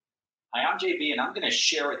Hi, I'm JB, and I'm going to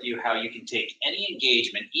share with you how you can take any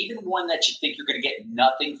engagement, even one that you think you're going to get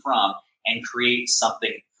nothing from, and create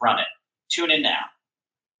something from it. Tune in now.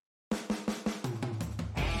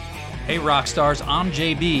 Hey, rock stars, I'm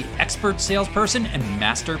JB, expert salesperson and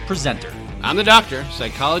master presenter. I'm the doctor,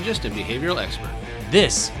 psychologist, and behavioral expert.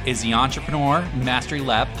 This is the Entrepreneur Mastery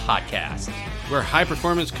Lab podcast. We're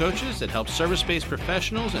high-performance coaches that help service-based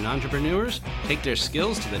professionals and entrepreneurs take their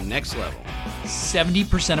skills to the next level.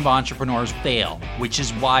 70% of entrepreneurs fail, which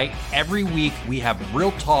is why every week we have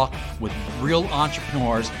real talk with real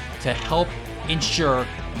entrepreneurs to help ensure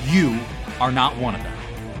you are not one of them.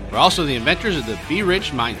 We're also the inventors of the Be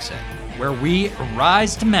Rich mindset, where we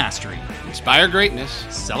rise to mastery, inspire greatness,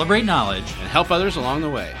 celebrate knowledge, and help others along the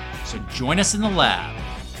way. So join us in the lab.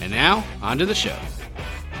 And now, on to the show.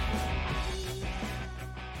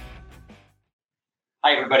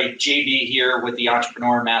 Hi, everybody. JB here with the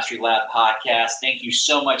Entrepreneur Mastery Lab podcast. Thank you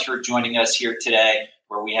so much for joining us here today,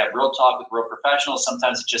 where we have real talk with real professionals.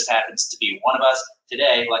 Sometimes it just happens to be one of us.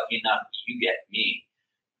 Today, lucky enough, you get me.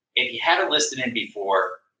 If you haven't listened in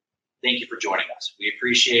before, thank you for joining us. We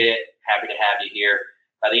appreciate it. Happy to have you here.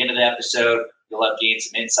 By the end of the episode, you'll have gained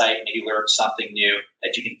some insight, maybe learned something new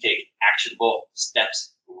that you can take actionable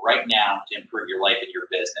steps right now to improve your life and your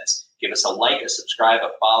business. Give us a like, a subscribe, a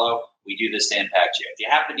follow. We do this to impact you. If you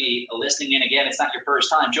happen to be listening in again, it's not your first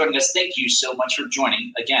time joining us. Thank you so much for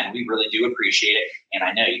joining. Again, we really do appreciate it. And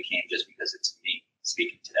I know you came just because it's me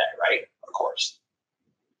speaking today, right? Of course.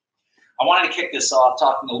 I wanted to kick this off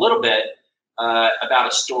talking a little bit about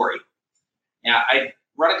a story. Now, I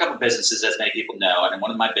run a couple businesses, as many people know, and in one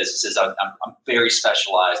of my businesses, I'm very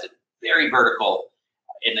specialized and very vertical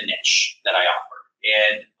in the niche that I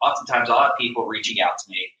offer. And oftentimes I'll have people reaching out to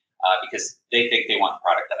me because they think they want the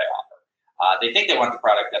product that I offer. They think they want the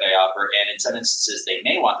product that I offer, and in some instances, they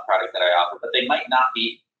may want the product that I offer, but they might not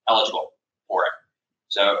be eligible for it.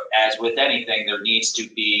 So as with anything, there needs to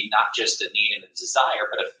be not just a need and a desire,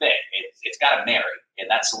 but a fit. It's got to marry, and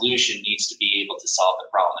that solution needs to be able to solve the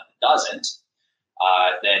problem. If it doesn't,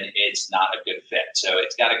 then it's not a good fit. So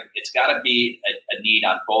it's got to be a need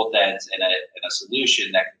on both ends and a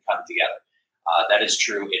solution that can come together. That is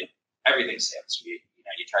true in everything sales.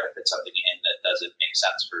 You try to fit something in that doesn't make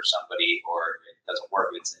sense for somebody or it doesn't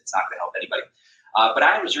work. It's not going to help anybody. But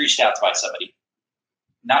I was reached out to by somebody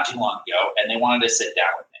not too long ago, and they wanted to sit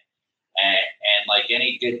down with me. And like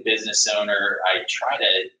any good business owner, I try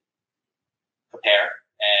to prepare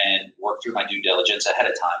and work through my due diligence ahead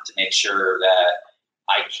of time to make sure that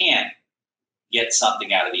I can get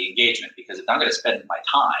something out of the engagement. Because if I'm going to spend my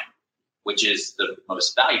time, which is the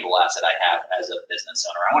most valuable asset I have as a business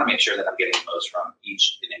owner, I want to make sure that I'm getting the most from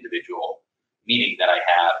each individual meeting that I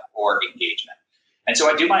have or engagement. And so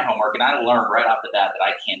I do my homework, and I learn right off the bat that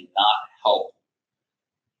I cannot help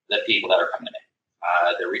the people that are coming to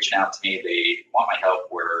me. They're reaching out to me. They want my help.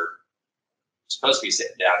 We're supposed to be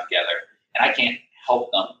sitting down together, and I can't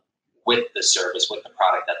help them with the service, with the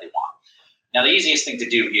product that they want. Now, the easiest thing to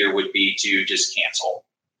do here would be to just cancel.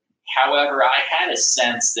 However, I had a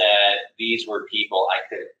sense that these were people I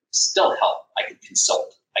could still help. I could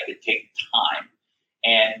consult. I could take time.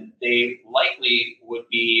 And they likely would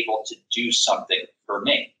be able to do something for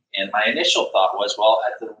me. And my initial thought was, well,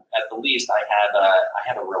 at the least, I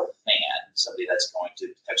have a real fan, somebody that's going to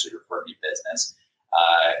potentially refer me business,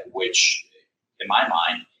 which in my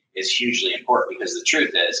mind is hugely important, because the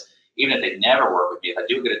truth is, even if they never work with me, if I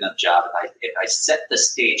do a good enough job, if I set the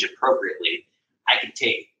stage appropriately, I can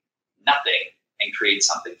take nothing and create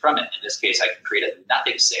something from it. In this case, I can create a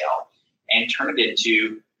nothing sale and turn it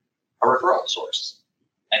into a referral source.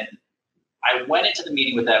 And I went into the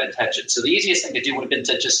meeting with that intention. So the easiest thing to do would have been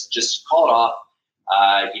to just call it off.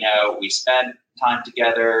 We spent time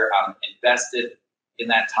together, invested in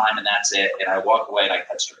that time, and that's it. And I walk away and I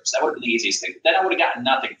cut strips. That would have been the easiest thing. Then I would have gotten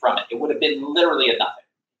nothing from it. It would have been literally a nothing,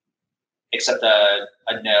 except a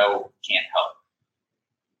no, can't help.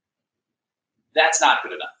 That's not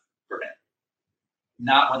good enough for me.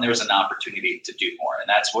 Not when there's an opportunity to do more. And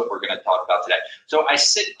that's what we're going to talk about today. So I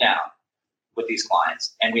sit down with these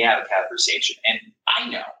clients and we have a conversation. And I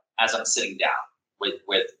know, as I'm sitting down with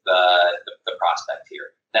the prospect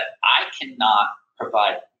here, that I cannot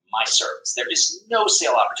provide my service. There is no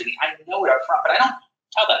sale opportunity. I know it up front, but I don't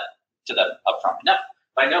tell that to them up front. No,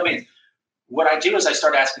 by no means. What I do is I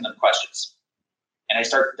start asking them questions, and I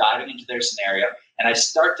start diving into their scenario, and I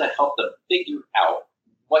start to help them figure out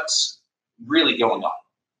what's really going on.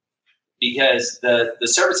 Because the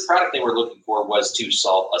service product they were looking for was to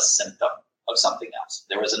solve a symptom of something else.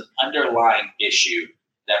 There was an underlying issue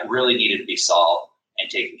that really needed to be solved and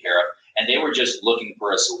taken care of. And they were just looking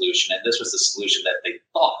for a solution. And this was the solution that they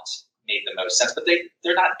thought most sense, but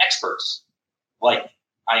they're not experts like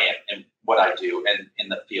I am in what I do and in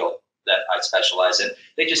the field that I specialize in.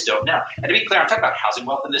 They just don't know. And to be clear, I'm talking about housing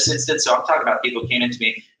wealth in this instance. So I'm talking about people who came into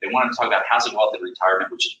me, they wanted to talk about housing wealth and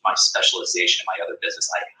retirement, which is my specialization in my other business.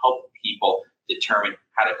 I help people determine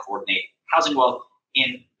how to coordinate housing wealth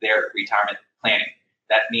in their retirement planning.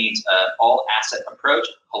 That means all asset approach,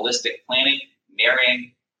 holistic planning,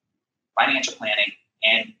 marrying financial planning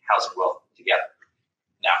and housing wealth together.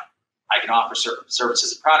 Now, I can offer certain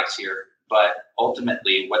services and products here, but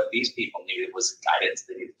ultimately what these people needed was guidance,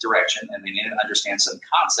 they needed direction, and they needed to understand some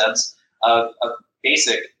concepts of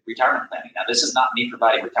basic retirement planning. Now, this is not me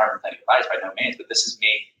providing retirement planning advice by no means, but this is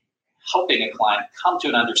me helping a client come to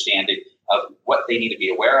an understanding of what they need to be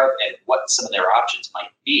aware of and what some of their options might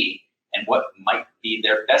be and what might be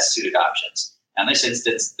their best suited options. Now, in this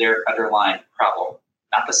instance, their underlying problem,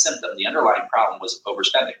 not the symptom, the underlying problem was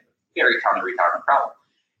overspending, very common retirement problem.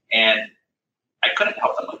 And I couldn't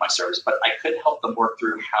help them with my service, but I could help them work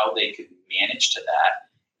through how they could manage to that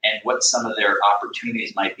and what some of their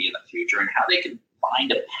opportunities might be in the future and how they could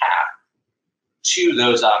find a path to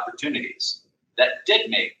those opportunities that did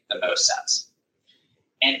make the most sense.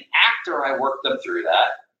 And after I worked them through that,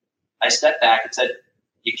 I stepped back and said,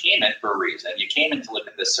 you came in for a reason. You came in to look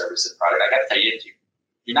at this service and product. I got to tell you,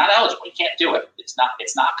 you're not eligible. You can't do it. It's not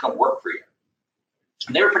going to work for you.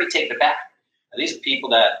 And they were pretty taken aback. Now, these are people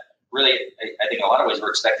that really, I think in a lot of ways,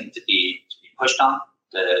 we're expecting to be pushed on,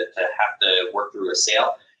 to have to work through a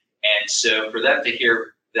sale. And so for them to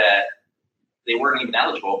hear that they weren't even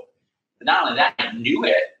eligible, but not only that, I knew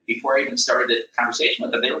it before I even started the conversation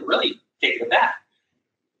with them. They were really taken aback.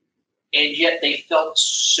 And yet they felt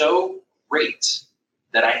so great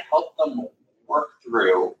that I helped them work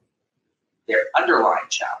through their underlying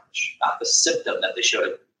challenge, not the symptom that they showed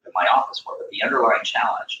in my office for, but the underlying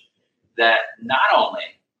challenge, that not only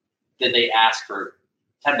did they ask for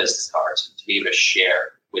 10 business cards to be able to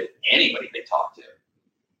share with anybody they talk to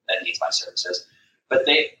that needs my services, but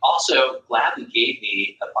they also gladly gave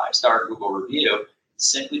me a 5-star Google review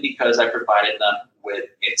simply because I provided them with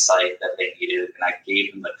insight that they needed, and I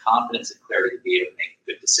gave them the confidence and clarity to be able to make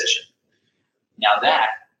a good decision. Now that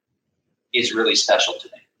is really special to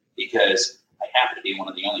me because I happen to be one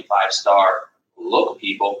of the only 5-star local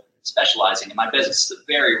people specializing in my business. It's a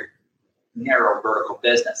very narrow vertical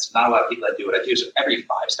business. Not a lot of people that do what I do. So every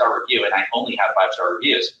 5-star review, and I only have 5-star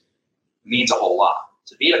reviews, means a whole lot.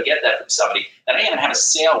 So to be able to get that from somebody that I even have a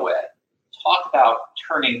sale with, talk about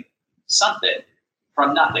turning something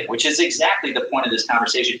from nothing, which is exactly the point of this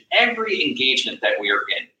conversation. Every engagement that we are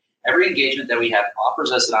in, every engagement that we have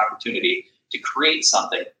offers us an opportunity to create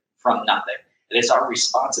something from nothing. It is our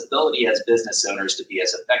responsibility as business owners to be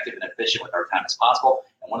as effective and efficient with our time as possible.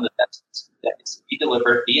 And one of the best is to be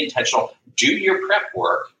deliberate, be intentional, do your prep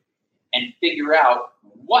work, and figure out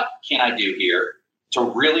what can I do here to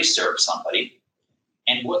really serve somebody,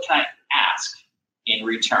 and what can I ask in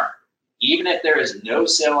return. Even if there is no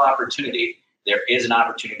sale opportunity, there is an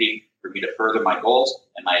opportunity for me to further my goals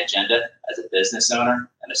and my agenda as a business owner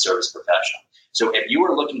and a service professional. So if you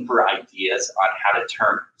are looking for ideas on how to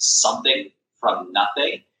turn something from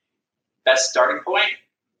nothing, best starting point,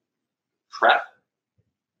 prep.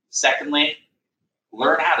 Secondly,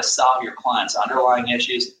 learn how to solve your clients' underlying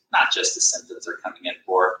issues, not just the symptoms they're coming in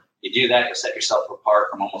for. You do that, you'll set yourself apart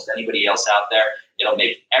from almost anybody else out there. It'll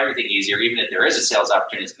make everything easier. Even if there is a sales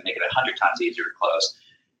opportunity, it's going to make it 100 times easier to close.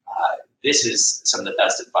 This is some of the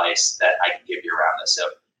best advice that I can give you around this. So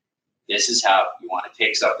this is how you want to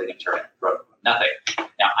take something and turn it from nothing.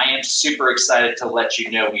 Now, I am super excited to let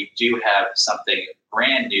you know we do have something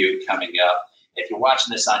brand new coming up. If you're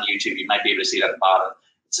watching this on YouTube, you might be able to see it at the bottom.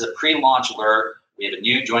 It's a pre-launch alert. We have a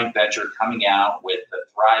new joint venture coming out with the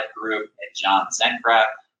Thrive Group and John Zencraft.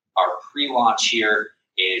 Our pre-launch here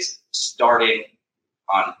is starting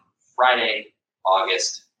on Friday,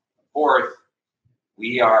 August 4th.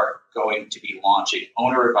 We are going to be launching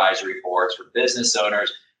owner advisory boards for business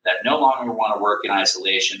owners that no longer want to work in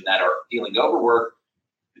isolation, that are feeling overworked,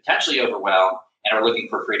 potentially overwhelmed, and are looking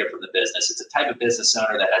for freedom from the business. It's a type of business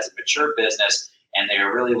owner that has a mature business, and they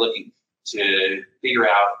are really looking to figure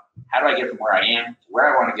out, how do I get from where I am to where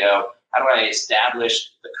I want to go? How do I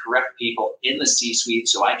establish the correct people in the C-suite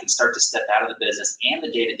so I can start to step out of the business and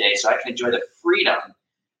the day-to-day so I can enjoy the freedom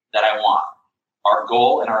that I want? Our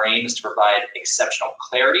goal and our aim is to provide exceptional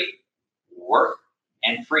clarity, work,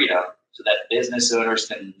 and freedom so that business owners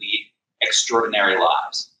can lead extraordinary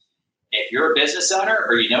lives. If you're a business owner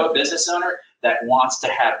or you know a business owner that wants to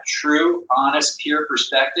have true, honest, peer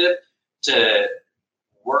perspective to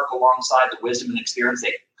work alongside the wisdom and experience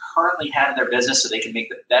they currently have in their business so they can make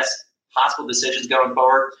the best possible decisions going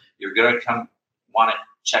forward, you're going to want to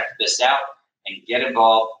check this out and get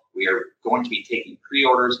involved. We are going to be taking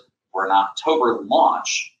pre-orders for an October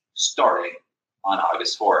launch starting on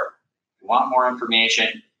August 4th. If you want more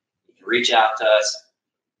information, you can reach out to us,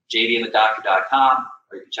 jdandthedoctor.com,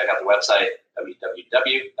 or you can check out the website,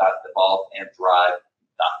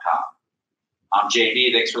 www.evolveandthrive.com. I'm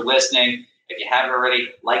JD. Thanks for listening. If you haven't already,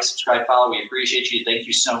 like, subscribe, follow. We appreciate you. Thank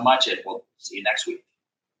you so much, and we'll see you next week.